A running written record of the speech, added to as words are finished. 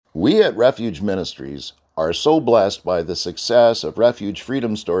We at Refuge Ministries are so blessed by the success of Refuge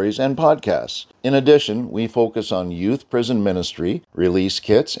Freedom Stories and podcasts. In addition, we focus on youth prison ministry, release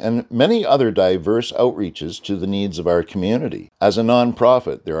kits, and many other diverse outreaches to the needs of our community. As a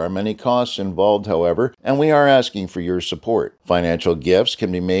nonprofit, there are many costs involved, however, and we are asking for your support. Financial gifts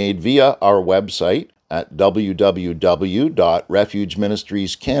can be made via our website at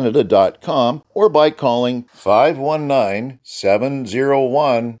www.refugeministriescanada.com or by calling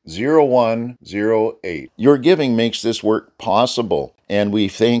 519-701-0108. Your giving makes this work possible, and we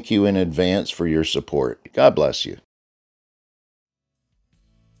thank you in advance for your support. God bless you.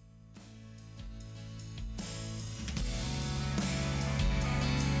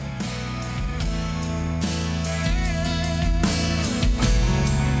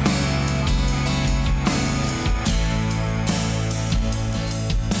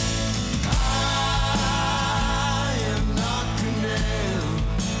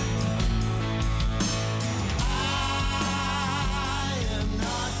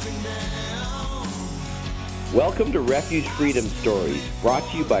 Welcome to Refuge Freedom Stories, brought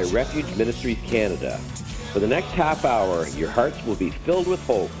to you by Refuge Ministries Canada. For the next half hour, your hearts will be filled with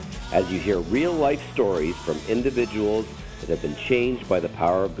hope as you hear real-life stories from individuals that have been changed by the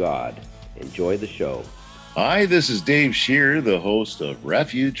power of God. Enjoy the show. Hi, this is Dave Shear, the host of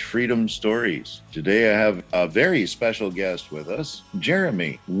Refuge Freedom Stories. Today I have a very special guest with us.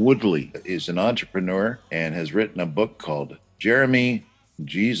 Jeremy Woodley is an entrepreneur and has written a book called Jeremy,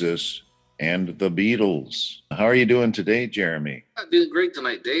 Jesus, and the Beatles. How are you doing today, Jeremy? I'm doing great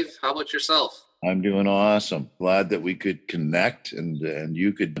tonight, Dave. How about yourself? I'm doing awesome. Glad that we could connect and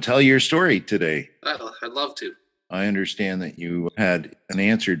you could tell your story today. I'd love to. I understand that you had an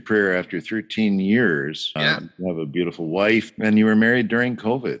answered prayer after 13 years. Yeah. You have a beautiful wife, and you were married during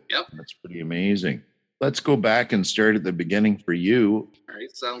COVID. Yep. That's pretty amazing. Let's go back and start at the beginning for you. All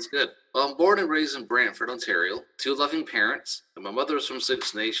right, sounds good. Well, I'm born and raised in Brantford, Ontario. Two loving parents. And my mother was from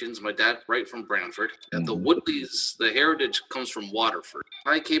Six Nations. My dad right from Brantford. And the Woodleys, the heritage comes from Waterford.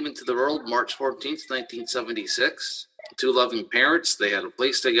 I came into the world March 14th, 1976. Two loving parents. They had a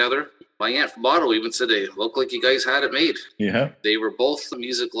place together. My aunt from Ottawa even said, "They look like you guys had it made." Yeah. They were both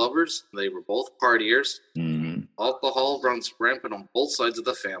music lovers. They were both partiers. Mm-hmm. Alcohol runs rampant on both sides of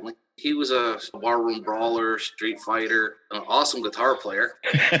the family. He was a barroom brawler, street fighter, an awesome guitar player.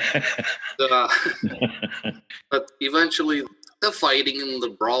 But eventually, the fighting and the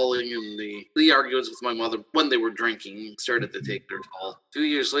brawling and the arguments with my mother when they were drinking started to take their toll. 2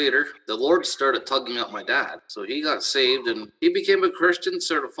 years later, the Lord started tugging at my dad. So he got saved and he became a Christian,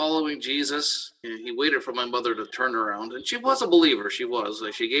 started following Jesus. And he waited for my mother to turn around. And she was a believer. She was.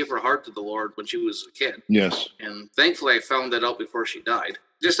 She gave her heart to the Lord when she was a kid. Yes. And thankfully, I found that out before she died.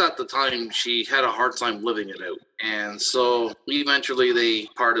 Just at the time, she had a hard time living it out. And so eventually they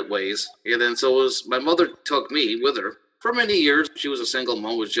parted ways. And then my mother took me with her. For many years, she was a single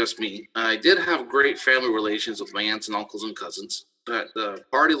mom with just me. I did have great family relations with my aunts and uncles and cousins. But the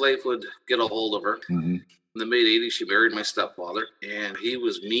party life would get a hold of her. Mm-hmm. In the mid-'80s, she married my stepfather. And he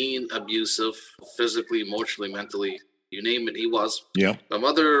was mean, abusive, physically, emotionally, mentally. You name it, he was. Yeah. My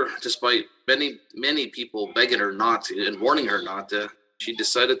mother, despite many people begging her not to and warning her not to, she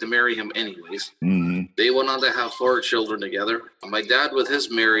decided to marry him anyways. Mm-hmm. They went on to have 4 children together. My dad, with his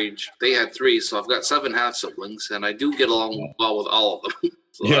marriage, they had 3, so I've got 7 half-siblings, and I do get along well with all of them.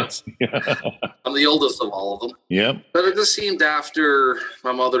 So yes. I'm the oldest of all of them. Yep. But it just seemed after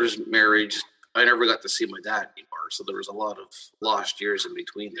my mother's marriage, I never got to see my dad anymore, so there was a lot of lost years in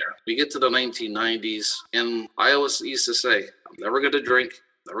between there. We get to the 1990s, and I always used to say, I'm never going to drink,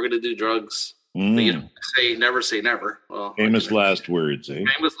 never going to do drugs. But, never say never. Well, famous last words, eh?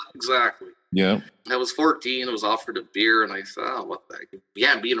 Famous, exactly. Yeah. I was 14. I was offered a beer, and I thought, what the heck?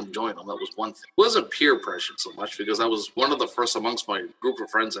 Yeah, beat him, join him. That was one thing. It wasn't peer pressure so much because I was one of the first amongst my group of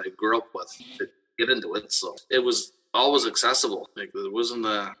friends I grew up with to get into it. So it was always accessible. Like, there wasn't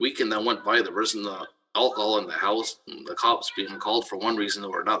a weekend that went by. There wasn't the alcohol in the house and the cops being called for one reason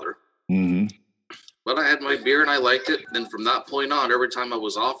or another. Mm-hmm. But I had my beer and I liked it. And from that point on, every time I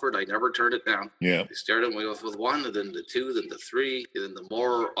was offered, I never turned it down. Yeah. I started with 1, and then to 2, then to 3. And then the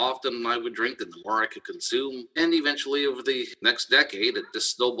more often I would drink, then the more I could consume. And eventually, over the next decade, it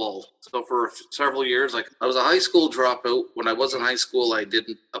just snowballed. So for several years, I was a high school dropout. When I was in high school, I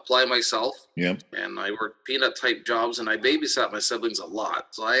didn't apply myself. Yeah. And I worked peanut-type jobs, and I babysat my siblings a lot.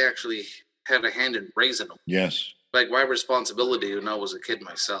 So I actually had a hand in raising them. Yes. Like my responsibility when I was a kid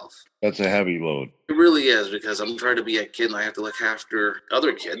myself. That's a heavy load. It really is, because I'm trying to be a kid and I have to look after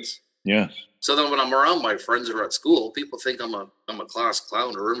other kids. Yes. So then when I'm around my friends who are at school, people think I'm a class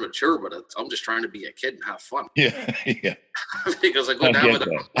clown or immature, but I'm just trying to be a kid and have fun. Yeah, yeah. Because I go down with it.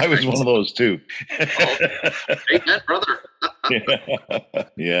 I was one of those too. Oh, amen, brother.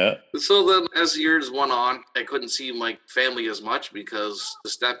 Yeah. So then as the years went on, I couldn't see my family as much because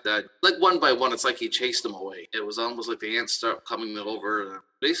the stepdad, like one by one, it's like he chased them away. It was almost like the ants started coming over.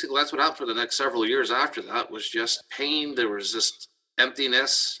 Basically, that's what happened for the next several years after that was just pain. There was just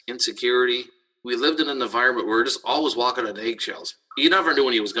emptiness, insecurity. We lived in an environment where we're just always walking on eggshells. You never knew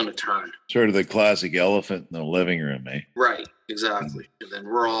when he was going to turn. Sort of the classic elephant in the living room, eh? Right, exactly. And then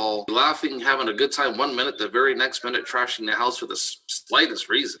we're all laughing, having a good time 1 minute, the very next minute trashing the house for the slightest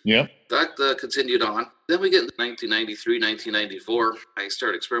reason. Yep. That continued on. Then we get into 1993, 1994. I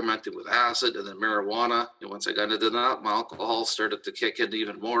started experimenting with acid and then marijuana. And once I got into that, my alcohol started to kick in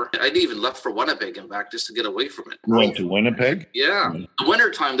even more. I'd even left for Winnipeg and back just to get away from it. You went to Winnipeg? Yeah. The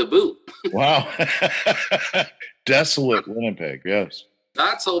wintertime to boot. Wow. Desolate Winnipeg, yes.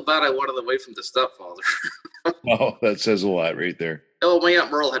 That's how bad I wanted away from the stepfather. Oh, that says a lot right there. Oh, my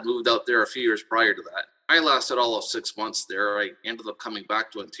Aunt Merle had moved out there a few years prior to that. I lasted all of 6 months there. I ended up coming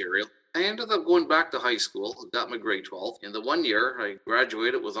back to Ontario. I ended up going back to high school, got my grade 12. In the 1 year, I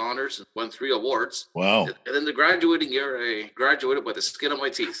graduated with honors and won 3 awards. Wow. And in the graduating year, I graduated by the skin of my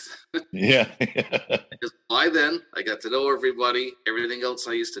teeth. Yeah. Because by then, I got to know everybody. Everything else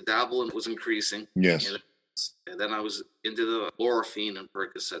I used to dabble in was increasing. Yes. And then I was into the morphine and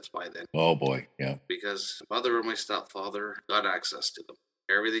Percocets by then. Oh, boy. Yeah. Because my mother and my stepfather got access to them.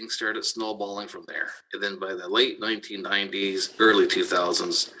 Everything started snowballing from there. And then by the late 1990s, early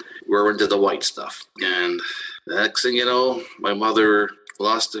 2000s, we were into the white stuff. And the next thing you know, my mother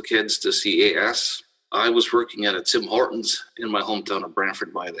lost the kids to CAS. I was working at a Tim Hortons in my hometown of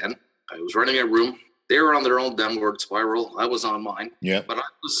Brantford by then. I was running a room. They were on their own downward spiral. I was on mine. Yeah. But I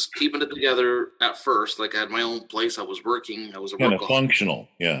was keeping it together at first. Like I had my own place. I was working. I was a kind of workaholic. Functional.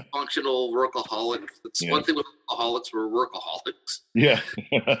 Yeah. Functional workaholic. That's one thing with alcoholics. We're workaholics. Yeah.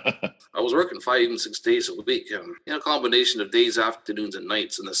 I was working 5 and 6 days a week. A combination of days, afternoons, and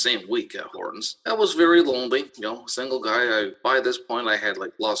nights in the same week at Hortons. I was very lonely. Single guy. By this point, I had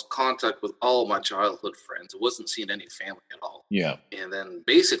lost contact with all of my childhood friends. I wasn't seeing any family at all. Yeah. And then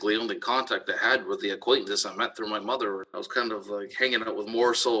basically only contact I had with the acquaintances I met through my mother. I was kind of hanging out with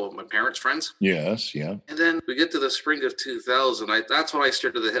more so of my parents' friends. Yes, yeah. And then we get to the spring of 2000. That's when I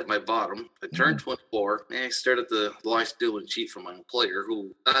started to hit my bottom. I turned 24 and I started to lie, steal, and cheat from my employer,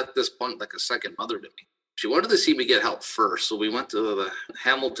 who at this point like a second mother to me. She wanted to see me get help first, so we went to the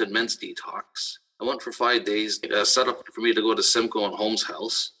Hamilton Men's Detox. I went for 5 days, set up for me to go to Simcoe and Holmes'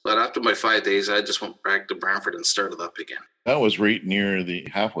 house. But after my 5 days, I just went back to Brantford and started up again. That was right near the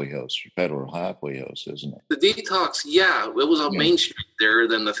halfway house, federal halfway house, isn't it? The Detox, yeah, it was on Main Street there.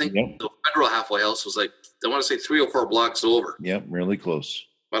 Then I think the federal halfway house was I want to say 3 or 4 blocks over. Yep, really close.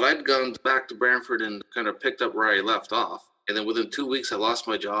 But I'd gone back to Brantford and kind of picked up where I left off. And then within 2 weeks, I lost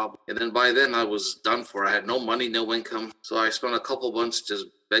my job. And then by then, I was done for. I had no money, no income. So I spent a couple months just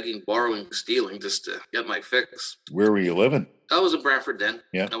begging, borrowing, stealing just to get my fix. Where were you living? I was in Brantford then.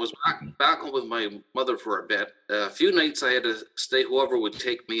 Yeah. I was back home with my mother for a bit. A few nights I had to stay whoever would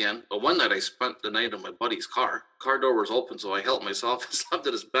take me in. But one night I spent the night in my buddy's car. Car door was open, so I helped myself and slept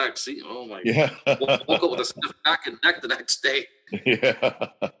in his back seat. Oh my! Yeah. Woke up with a stiff back and neck the next day. Yeah.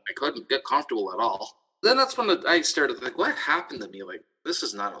 I couldn't get comfortable at all. Then that's when I started to think, what happened to me? This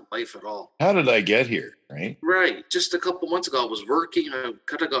is not a life at all. How did I get here, right? Right. Just a couple months ago, I was working. I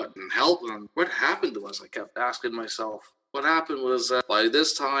could have gotten help. And what happened to us? I kept asking myself. What happened was by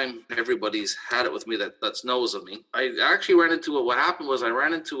this time, everybody's had it with me that knows of me. I actually ran into what happened was I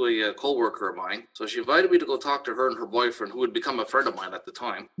ran into a co-worker of mine. So she invited me to go talk to her and her boyfriend, who had become a friend of mine at the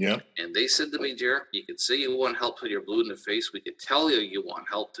time. Yeah. And they said to me, Jer, you could say you want help till you're blue in the face. We could tell you want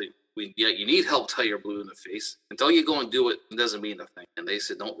help till you need help till you're blue in the face. Until you go and do it, it doesn't mean a thing. And they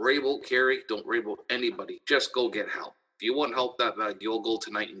said, don't worry about Carrie. Don't worry about anybody. Just go get help. If you want help that bad, you'll go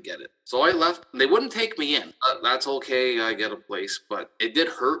tonight and get it. So I left. They wouldn't take me in. That's okay. I get a place. But it did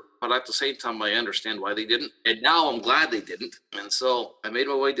hurt. But at the same time, I understand why they didn't. And now I'm glad they didn't. And so I made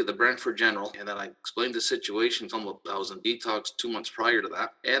my way to the Brantford General. And then I explained the situation. I was in detox 2 months prior to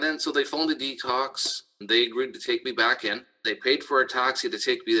that. And then so they phoned the detox. They agreed to take me back in. They paid for a taxi to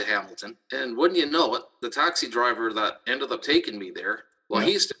take me to Hamilton. And wouldn't you know it, the taxi driver that ended up taking me there,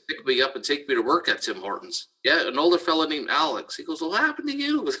 he used to pick me up and take me to work at Tim Hortons. Yeah, an older fella named Alex. He goes, well, what happened to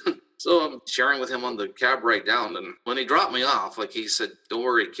you? So I'm sharing with him on the cab ride down. And when he dropped me off, he said, don't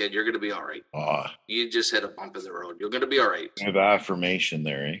worry, kid, you're going to be all right. You just hit a bump in the road. You're going to be all right. Have affirmation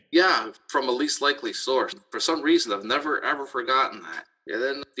there, eh? Yeah, from a least likely source. For some reason, I've never, ever forgotten that. And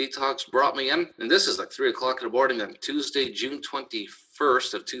then detox brought me in, and this is like 3 o'clock in the morning on Tuesday, June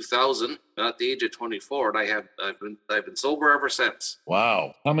 21st of 2000, at the age of 24, and I've been sober ever since.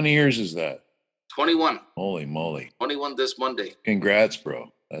 Wow. How many years is that? 21. Holy moly. 21 this Monday. Congrats,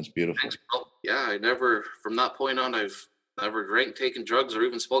 bro. That's beautiful. Thanks, bro. Yeah, from that point on, I've never drank, taken drugs, or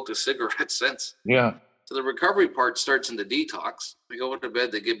even smoked a cigarette since. Yeah. So the recovery part starts in the detox. I go to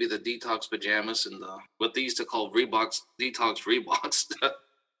bed, they give me the detox pajamas and what they used to call detox Reeboks.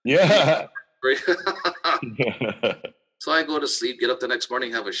 Yeah. So I go to sleep, get up the next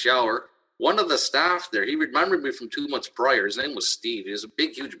morning, have a shower. One of the staff there, he remembered me from 2 months prior. His name was Steve. He was a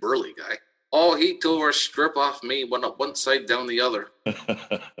big, huge, burly guy. Oh, he tore a strip off me, went up one side, down the other.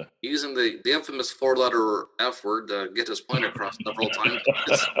 Using the infamous 4-letter F word to get his point across several times.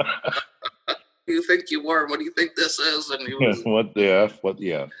 Who do you think you are? What do you think this is? And he was, what the F? What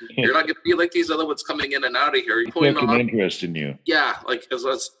the F? You're not going to be like these other ones coming in and out of here. He took an interest in you. Yeah, like as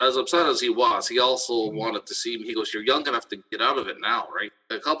upset as he was, he also wanted to see me. He goes, you're young enough to get out of it now, right?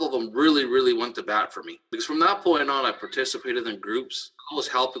 A couple of them really, really went to bat for me. Because from that point on, I participated in groups. I was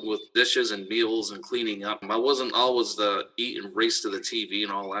helping with dishes and meals and cleaning up. I wasn't always the eat and race to the TV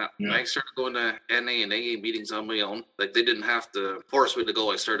and all that. Yeah. And I started going to NA and AA meetings on my own. Like, they didn't have to force me to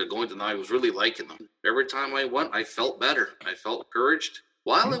go. I started going to them. I was really liking them. Every time I went, I felt better. I felt encouraged.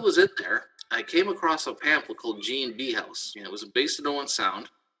 While I was in there, I came across a pamphlet called G&B House. It was based in Owen Sound.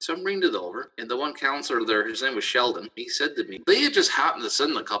 So I'm reading it over, and the one counselor there, his name was Sheldon, he said to me, they had just happened to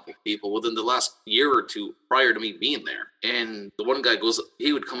send a couple people within the last year or two prior to me being there. And the one guy goes,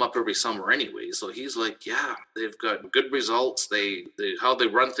 he would come up every summer anyway. So he's like, yeah, they've got good results. They how they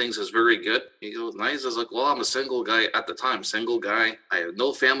run things is very good. He goes, nice. I was like, well, I'm a single guy at the time, single guy. I have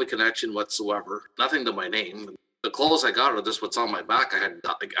no family connection whatsoever, nothing to my name. The clothes I got are just what's on my back. I had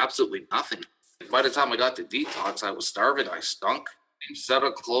absolutely nothing. By the time I got to detox, I was starving. I stunk. Same set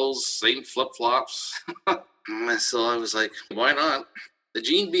of clothes, same flip-flops. So I was like, why not? The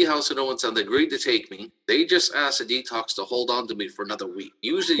G&B House in Owen Sound, they agreed to take me. They just asked the detox to hold on to me for another week.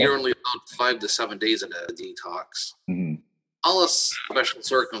 Usually you're only about 5 to 7 days in a detox. Mm-hmm. Unless special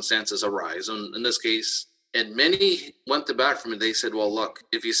circumstances arise. And in this case, and many went to bat for me. They said, well, look,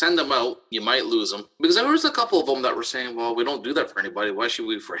 if you send them out, you might lose them. Because there was a couple of them that were saying, well, we don't do that for anybody. Why should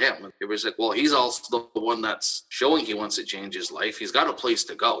we for him? And it was like, well, he's also the one that's showing he wants to change his life. He's got a place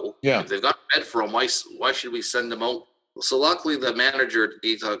to go. Yeah. If they've got a bed for him, why should we send him out? So luckily, the manager at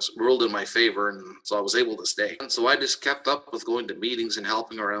Detox ruled in my favor, and so I was able to stay. And so I just kept up with going to meetings and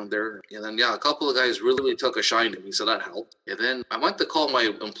helping around there. And then, a couple of guys really took a shine to me, so that helped. And then I went to call my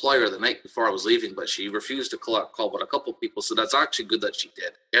employer the night before I was leaving, but she refused to call, but a couple of people said that's actually good that she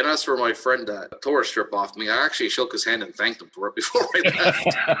did. And as for my friend that tore a strip off me, I actually shook his hand and thanked him for it before I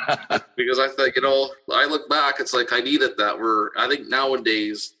left. Because I think, I look back, it's like I needed that. I think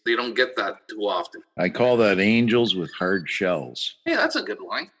nowadays they don't get that too often. I call that angels with hard shells. Yeah, that's a good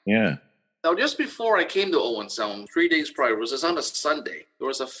line. Yeah. Now, just before I came to Owen Sound, 3 days prior, it was on a Sunday. There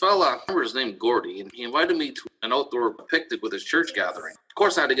was a fella, I remember his name Gordy, and he invited me to an outdoor picnic with his church gathering. Of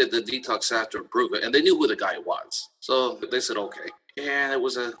course, I had to get the detox staff to approve it, and they knew who the guy was. So they said, okay. And it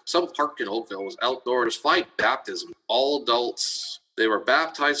was some park in Oakville. It was outdoor. There was 5 baptisms, all adults. They were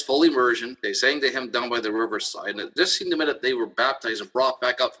baptized, full immersion. They sang the hymn down by the riverside. And it just seemed to me that they were baptized and brought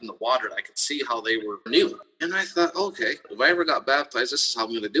back up from the water. And I could see how they were new. And I thought, okay, if I ever got baptized, this is how I'm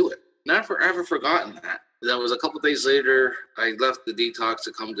going to do it. Never, ever forgotten that. Then it was a couple of days later, I left the detox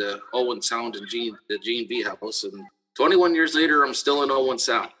to come to Owen Sound and the G&B House. And 21 years later, I'm still in Owen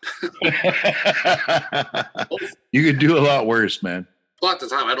Sound. You could do a lot worse, man. Well, at the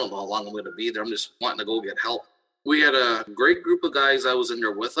time, I don't know how long I'm going to be there. I'm just wanting to go get help. We had a great group of guys I was in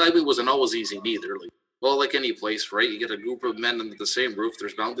there with. I mean, it wasn't always easy neither. Like any place, right? You get a group of men under the same roof.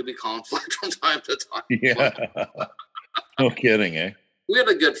 There's bound to be conflict from time to time. Yeah. No kidding, eh? We had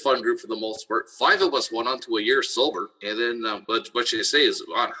a good, fun group for the most part. 5 of us went on to a year sober. And then, but what you say is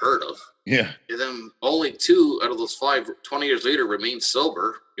unheard of. Yeah. And then only 2 out of those 5, 20 years later, remained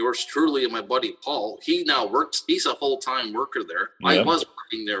sober. Yours truly and my buddy Paul. He now works. He's a full-time worker there. Yeah. I was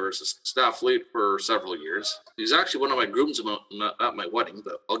working there as a staff lead for several years. He's actually one of my grooms at my wedding,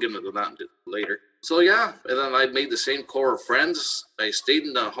 but I'll get into that later. So, yeah. And then I made the same core of friends. I stayed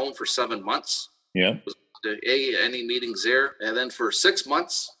in the home for 7 months. Yeah. Any meetings there. And then for 6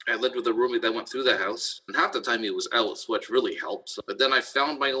 months, I lived with a roommate that went through the house. And half the time he was out, which really helped. But then I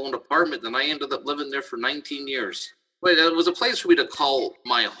found my own apartment, and I ended up living there for 19 years. But it was a place for me to call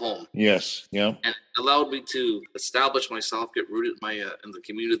my home. Yes, yeah. And it allowed me to establish myself, get rooted in the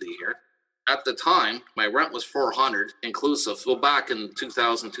community here. At the time, my rent was $400 inclusive. Well, back in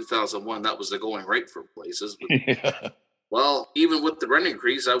 2000, 2001, that was the going rate for places. But yeah. Well, even with the rent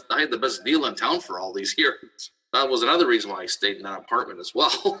increase, I had the best deal in town for all these years. That was another reason why I stayed in that apartment as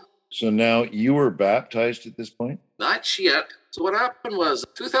well. So now you were baptized at this point? Not yet. So what happened was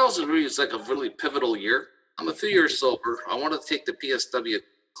 2003 is like a really pivotal year. I'm a few years sober. I wanted to take the PSW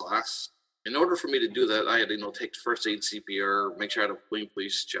class. In order for me to do that, I had to, take first aid CPR, make sure I had a clean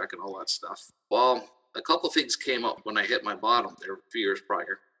police check and all that stuff. Well, a couple things came up when I hit my bottom there a few years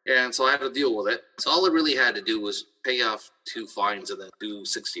prior. And so I had to deal with it. So all I really had to do was pay off 2 fines and then do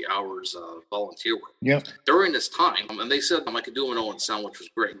 60 hours of volunteer work. Yep. During this time, and they said I could do them in Owen Sound, which was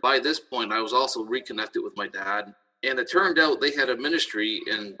great. By this point, I was also reconnected with my dad. And it turned out they had a ministry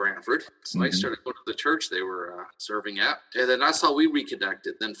in Brantford. So I started going to the church they were serving at. And then that's how we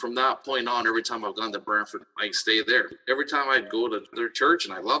reconnected. Then from that point on, every time I've gone to Brantford, I stay there. Every time I'd go to their church,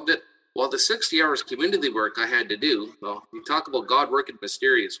 and I loved it. Well, the 60 hours community work I had to do, well, you talk about God working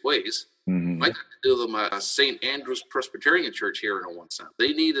mysterious ways. I got to do them at St. Andrew's Presbyterian Church here in Owen Sound.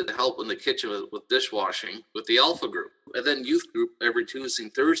 They needed help in the kitchen with dishwashing with the Alpha group. And then youth group every Tuesday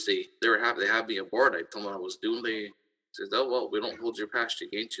and Thursday, they had me aboard. I told them what I was doing. They said, oh, well, we don't hold your pastor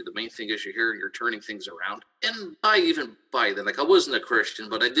against you. The main thing is you're here and you're turning things around. And by then, I wasn't a Christian,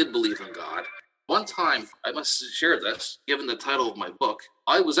 but I did believe in God. One time, I must share this, given the title of my book,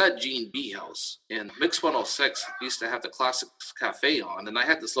 I was at G&B House, and Mix 106 used to have the Classics Cafe on, and I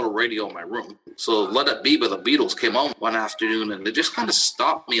had this little radio in my room. So Let It Be by the Beatles came on one afternoon, and it just kind of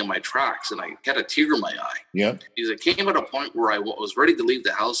stopped me in my tracks, and I had a tear in my eye. Yep. Because it came at a point where I was ready to leave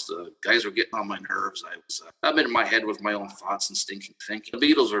the house. The guys were getting on my nerves. I'm in my head with my own thoughts and stinking thinking.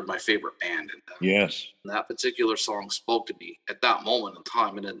 The Beatles were my favorite band. And, yes. That particular song spoke to me at that moment in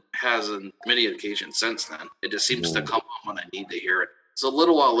time, and it has on many occasions since then. It just seems to come on when I need to hear it. So a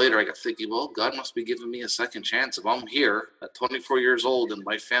little while later, I got thinking, well, God must be giving me a second chance. If I'm here at 24 years old and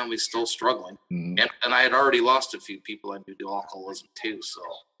my family's still struggling, and I had already lost a few people I knew to alcoholism too. So,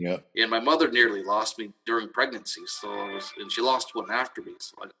 and my mother nearly lost me during pregnancy. And she lost one after me.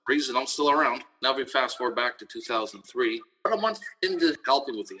 So the reason I'm still around. Now we fast forward back to 2003. About a month into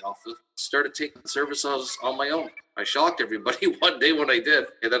helping with the Alpha, started taking services on my own. I shocked everybody one day when I did,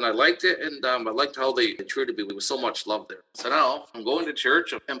 and then I liked it, and I liked how they treated me. There was so much love there. So now I'm going to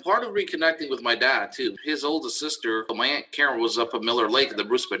church, and part of reconnecting with my dad too. His oldest sister, my Aunt Karen, was up at Miller Lake in the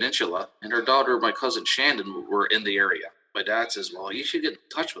Bruce Peninsula, and her daughter, my cousin Shandon, were in the area. My dad says, well, you should get in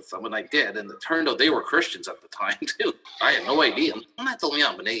touch with them. And I did. And it turned out they were Christians at the time, too. I had no idea. And I told me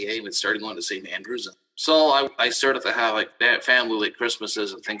I'm an AA and started going to St. Andrews. And so I started to have family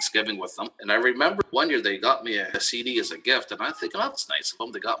Christmases and Thanksgiving with them. And I remember one year they got me a CD as a gift. And I think, oh, that's nice of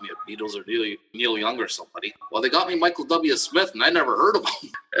them. They got me a Beatles or Neil Young or somebody. Well, they got me Michael W. Smith, and I never heard of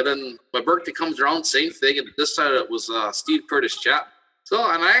him. And then my birthday comes around, same thing. And this time it was Steve Curtis Chapman. So,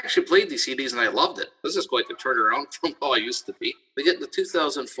 and I actually played these CDs and I loved it. This is quite the turnaround from how I used to be. We get into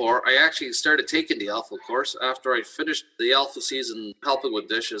 2004, I actually started taking the Alpha course after I finished the Alpha season helping with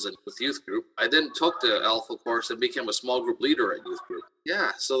dishes and with youth group. I then took the Alpha course and became a small group leader at youth group.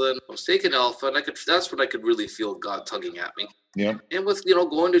 Yeah, so then I was taking Alpha and that's when I could really feel God tugging at me. Yeah. And with,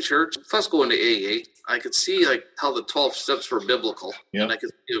 going to church, plus going to AA, I could see how the 12 steps were biblical. Yeah. And I could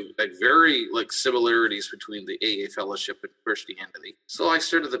see very similarities between the AA fellowship and Christianity. So I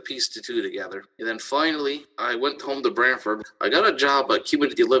started to piece the two together. And then finally, I went home to Brantford. I got a job at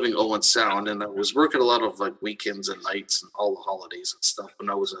Community Living Owen Sound, and I was working a lot of weekends and nights and all the holidays and stuff. When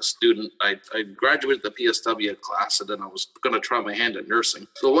I was a student, I graduated the PSW class, and then I was going to try my hand at nursing.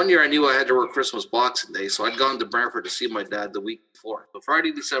 So one year I knew I had to work Christmas Boxing Day, so I'd gone to Brantford to see my dad the week before. So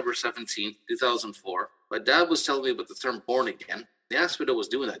Friday, December 17th, 2004, my dad was telling me about the term born again. He asked me what I was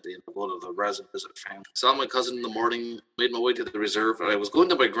doing that day, and I go to the res and visit family. Saw my cousin in the morning, made my way to the reserve, and I was going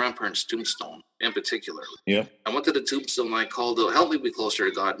to my grandparents' tombstone in particular. Yeah. I went to the tombstone and I called out, help me be closer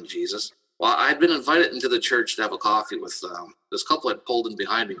to God and Jesus. Well, I'd been invited into the church to have a coffee with this couple had pulled in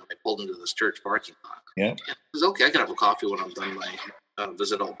behind me when I pulled into this church parking lot. Yeah. I was okay, I can have a coffee when I'm done my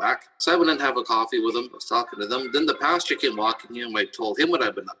visit all back. So I went in and have a coffee with them. I was talking to them. Then the pastor came walking in. I told him what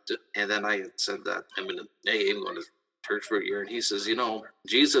I've been up to. And then I had said that I'm in AA, going to church for a year. And he says,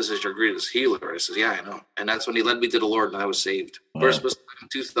 Jesus is your greatest healer. I says, yeah, I know. And that's when he led me to the Lord and I was saved. Wow. First was in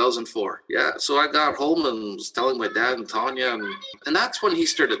 2004. Yeah. So I got home and was telling my dad and Tanya. And that's when he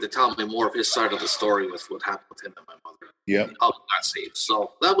started to tell me more of his side of the story with what happened with him and my mother. Yeah. How he got saved.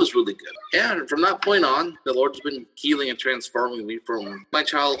 So that was really good. And from that point on, the Lord's been healing and transforming me from my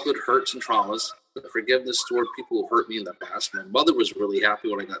childhood hurts and traumas, the forgiveness toward people who hurt me in the past. My mother was really happy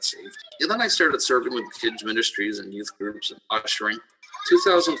when I got saved. And then I started serving with kids ministries and youth groups and ushering.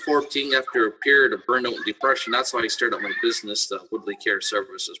 2014, after a period of burnout and depression, that's why I started my business, the Woodley Care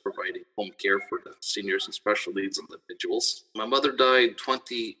Services, providing home care for the seniors and special needs individuals. My mother died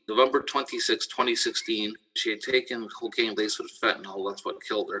November 26, 2016. She had taken cocaine laced with fentanyl. That's what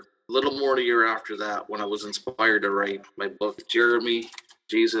killed her. A little more than a year after that, when I was inspired to write my book, Jeremy,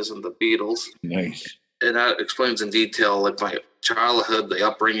 Jesus, and the Beatles. Nice. And that explains in detail like my childhood, the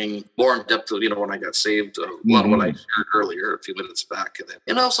upbringing, more in depth of, when I got saved, a lot of what I shared earlier a few minutes back. And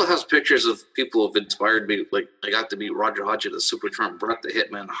it also has pictures of people who have inspired me. Like I got to meet Roger Hodgson, the Super Trump, Brett the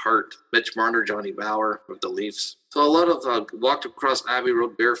Hitman Hart, Mitch Marner, Johnny Bauer with the Leafs. So a lot of walked across Abbey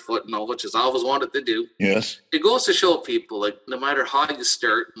Road barefoot and all, which is I always wanted to do. Yes. It goes to show people, like, no matter how you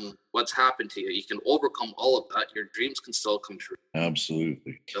start and what's happened to you, you can overcome all of that. Your dreams can still come true.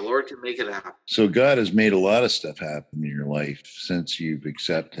 Absolutely. The Lord can make it happen. So God has made a lot of stuff happen in your life since you've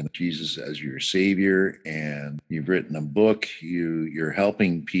accepted Jesus as your Savior, and you've written a book. You're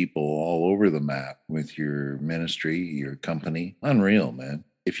helping people all over the map with your ministry, your company. Unreal, man.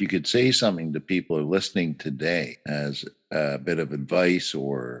 If you could say something to people who are listening today as a bit of advice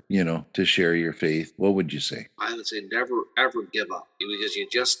or, to share your faith, what would you say? I would say never, ever give up, because you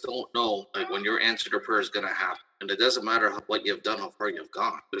just don't know when your answer to prayer is going to happen. And it doesn't matter what you've done, how far you've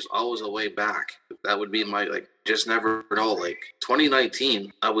gone. There's always a way back. That would be my, just never know.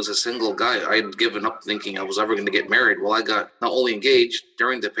 2019, I was a single guy. I had given up thinking I was ever going to get married. Well, I got not only engaged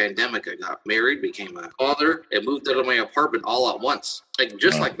during the pandemic, I got married, became a father, and moved out of my apartment all at once.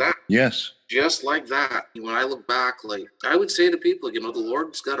 Like that. Yes. Just like that. When I look back, I would say to people, the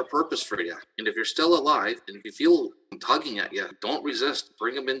Lord's got a purpose for you. And if you're still alive, and if you feel him tugging at you, don't resist.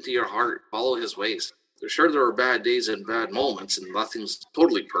 Bring him into your heart. Follow his ways. Sure, there are bad days and bad moments, and nothing's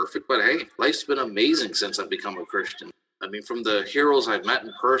totally perfect. But hey, life's been amazing since I've become a Christian. From the heroes I've met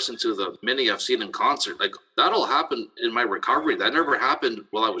in person to the many I've seen in concert, that all happened in my recovery. That never happened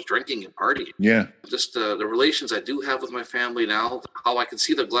while I was drinking and partying. Yeah. Just the relations I do have with my family now, how I can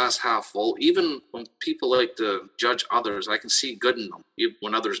see the glass half full. Even when people like to judge others, I can see good in them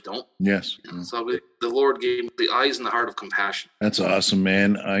when others don't. Yes. So the Lord gave me the eyes and the heart of compassion. That's awesome,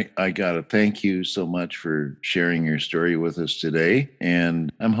 man. I got to thank you so much for sharing your story with us today.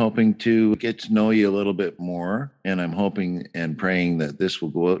 And I'm hoping to get to know you a little bit more. And I'm hoping and praying that this will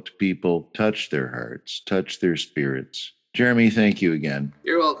go out to people, touch their hearts, touch their spirits. Jeremy, thank you again.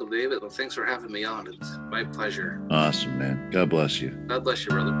 You're welcome, David. Well, thanks for having me on. It's my pleasure. Awesome, man. God bless you. God bless you,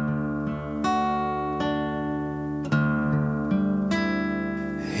 brother.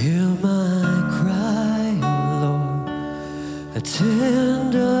 Hear my cry, O Lord,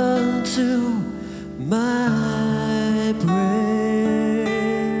 attend unto my prayer.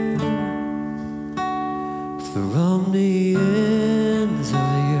 From the ends of the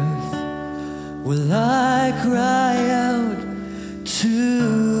earth will I cry out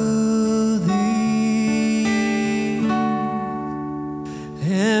to thee.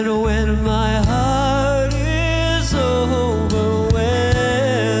 And when my heart is overwhelmed,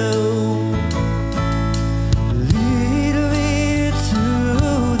 lead me to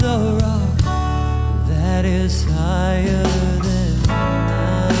the rock that is higher than I,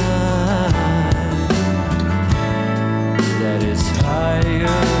 that is higher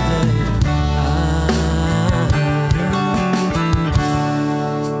than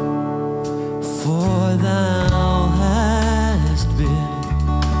for thou hast been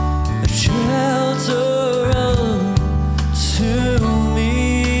a shelter unto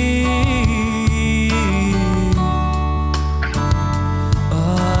me, a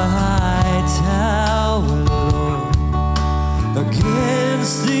high tower, Lord,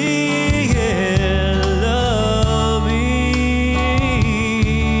 against the enemy.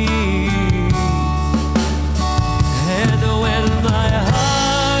 And when my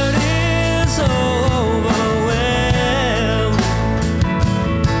heart is overwhelmed,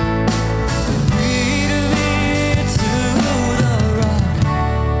 lead me to the rock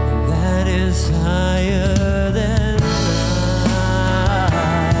that is higher than I,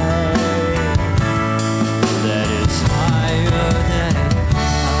 that is higher than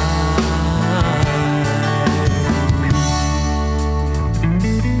I.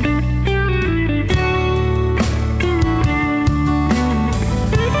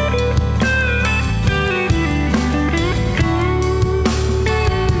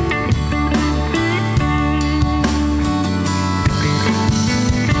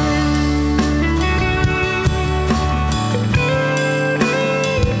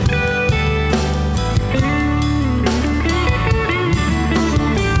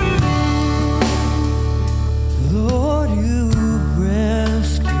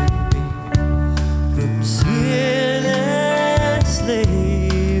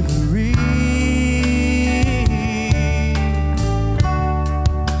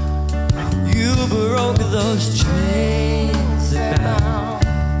 those chains that bound,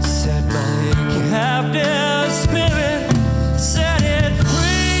 set my captive spirit, set it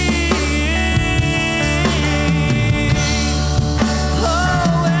free.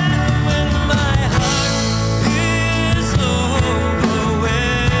 Oh, and when my heart is overwhelmed,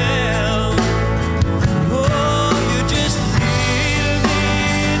 oh, you just lead me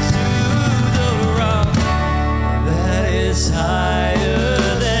to the rock that is higher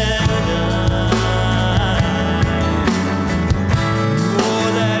than I.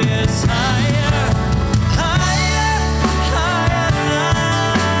 Oh, that is higher, higher, higher than I.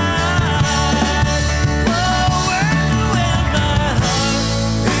 Oh, when my heart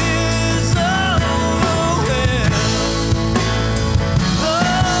is overwhelmed,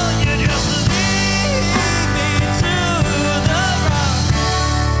 oh, you just lead me to the rock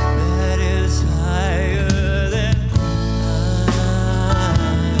that is higher than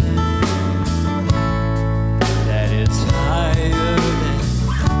that is higher than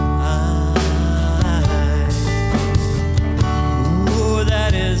I. Oh,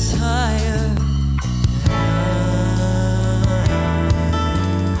 that is higher than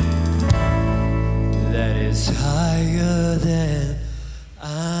that is higher than I.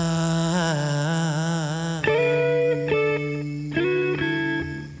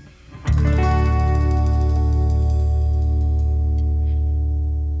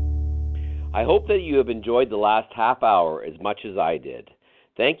 I hope that you have enjoyed the last half hour as much as I did.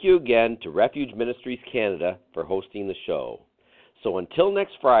 Thank you again to Refuge Ministries Canada for hosting the show. So until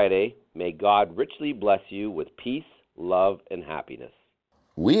next Friday, may God richly bless you with peace, love, and happiness.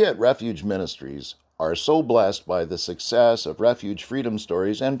 We at Refuge Ministries are so blessed by the success of Refuge Freedom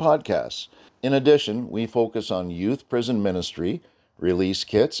Stories and podcasts. In addition, we focus on youth prison ministry, release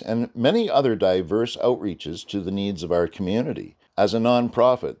kits, and many other diverse outreaches to the needs of our community. As a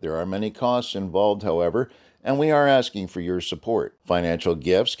nonprofit, there are many costs involved, however, and we are asking for your support. Financial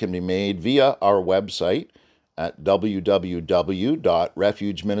gifts can be made via our website at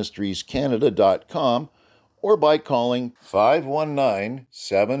www.refugeministriescanada.com or by calling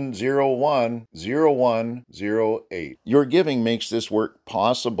 519-701-0108. Your giving makes this work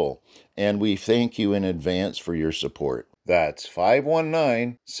possible, and we thank you in advance for your support. That's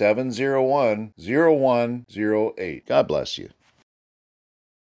 519-701-0108. God bless you.